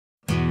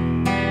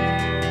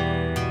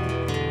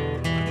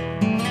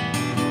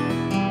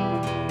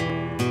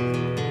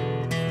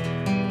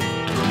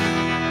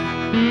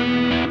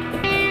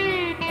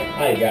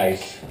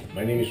guys,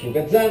 my name is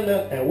Gianluca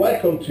Zanna and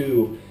welcome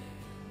to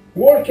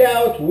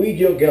Workout with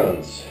Your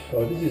Guns.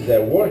 So this is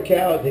a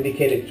workout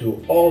dedicated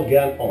to all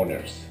gun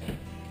owners.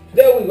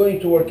 Today we're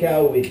going to work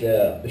out with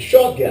the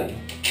shotgun.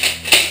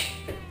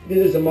 This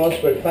is a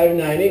Mossberg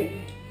 590.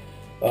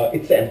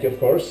 It's empty, of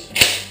course.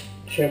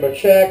 Chamber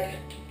check.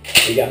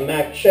 We got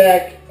mag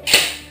check.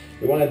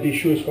 We want to be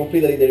sure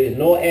completely there is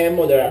no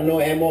ammo. There are no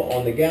ammo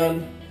on the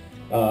gun.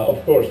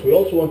 Of course, we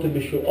also want to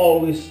be sure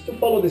always to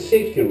follow the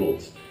safety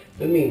rules.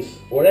 That means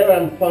wherever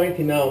I'm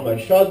pointing now my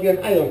shotgun,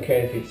 I don't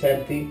care if it's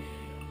empty.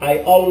 I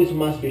always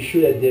must be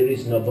sure that there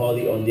is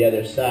nobody on the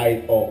other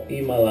side or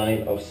in my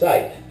line of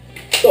sight.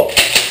 So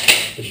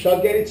the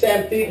shotgun is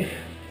empty.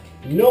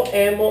 No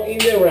ammo in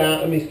the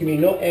round.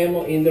 No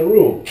ammo in the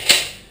room.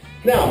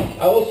 Now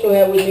I also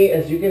have with me,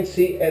 as you can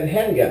see, a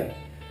handgun.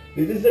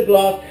 This is a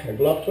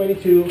Glock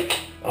 22.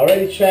 I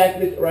already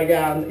checked it. Right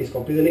gun is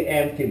completely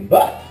empty,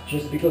 but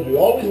just because we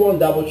always want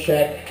to double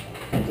check,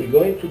 we're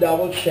going to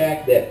double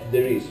check that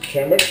there is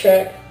chamber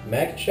check,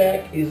 mag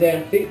check is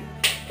empty.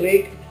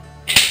 Click.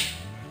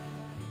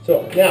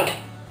 So now,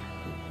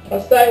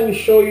 last time I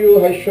show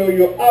you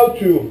how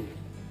to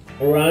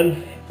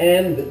run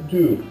and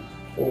do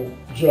or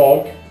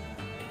jog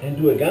and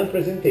do a gun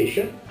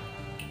presentation,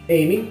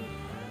 aiming,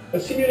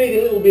 simulate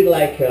a little bit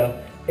like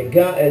a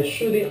gun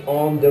shooting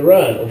on the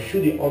run or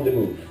shooting on the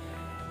move.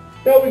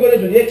 Now we're going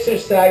to do the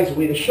exercise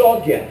with a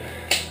shotgun.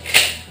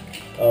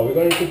 We're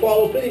going to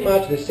follow pretty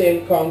much the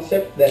same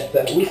concept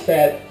that we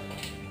said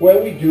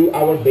when we do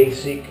our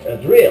basic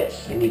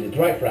drills with the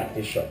dry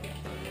practice shotgun.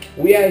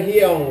 We are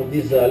here on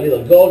this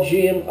little Gold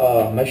Gym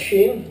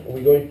machine.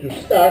 We're going to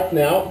start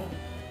now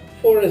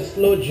for a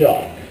slow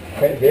jog,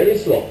 okay, very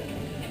slow.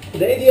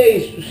 The idea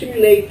is to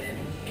simulate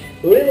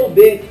a little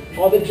bit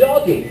of the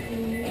jogging,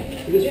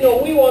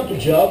 because we want to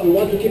jog, we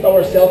want to keep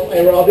ourselves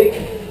aerobic,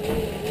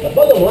 but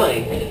bottom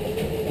line,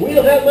 we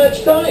don't have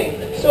much time,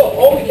 so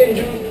all we can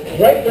do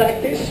dry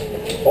practice,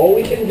 or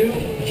we can do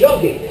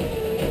jogging.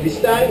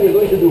 This time we're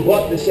going to do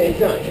both at the same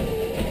time.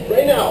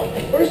 Right now,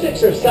 first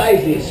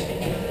exercise is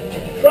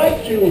try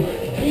to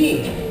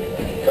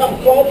become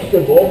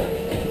comfortable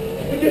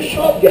with your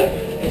shotgun.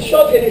 The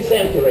shotgun is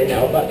empty right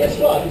now, but guess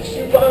what? It's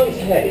 2 pounds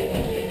heavy.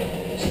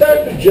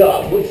 Start to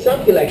jog with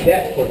something like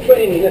that for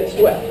 20 minutes.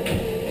 Well,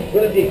 it's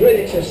going to be a great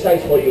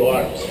exercise for your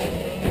arms.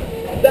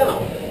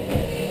 Now,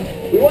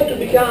 we want to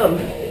become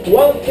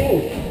one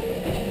thing.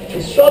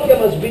 The shotgun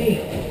must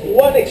be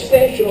one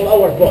extension of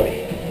our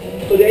body.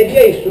 So the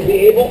idea is to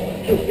be able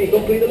to be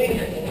completely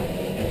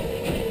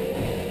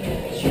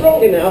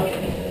strong enough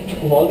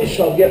to hold the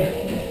shotgun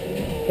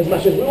as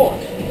much as we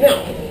want.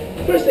 Now,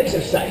 first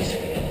exercise.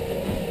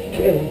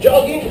 We're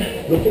jogging,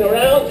 looking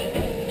around,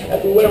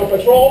 like we were on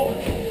patrol,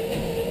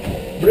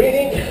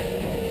 breathing,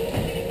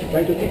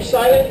 trying to keep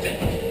silent.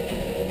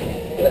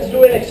 Let's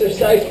do an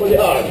exercise for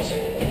the arms.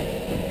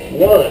 1,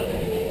 2,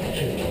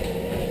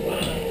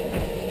 1,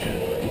 2,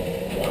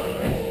 1,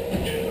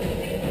 2,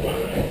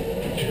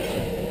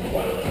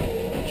 1,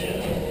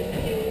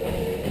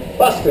 2.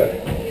 Faster.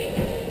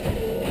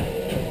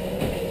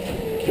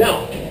 Now,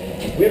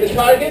 we have a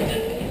target.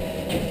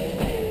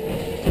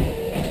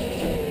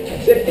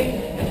 Safety.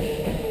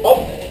 Up.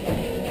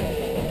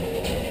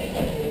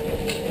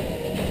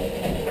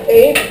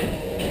 Aim.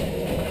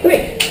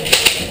 Click.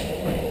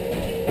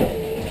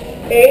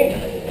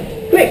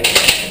 Aim. Click.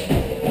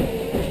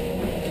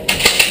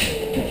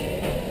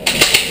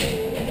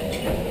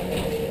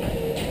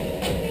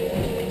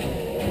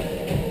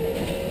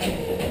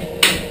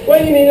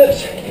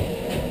 Minutes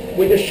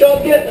with the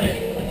shotgun,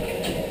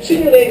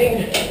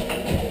 simulating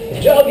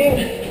jogging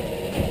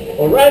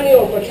or running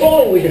or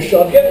patrolling with the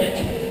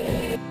shotgun.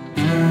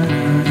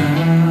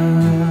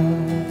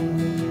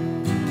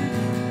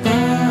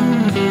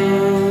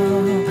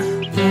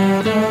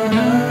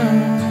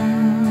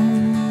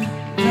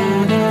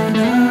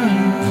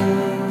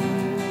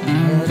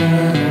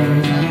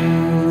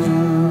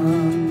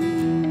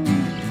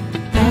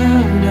 Na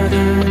na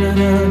na na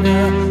na na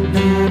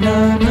na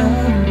na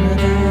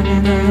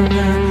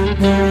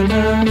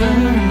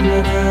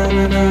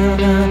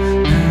na.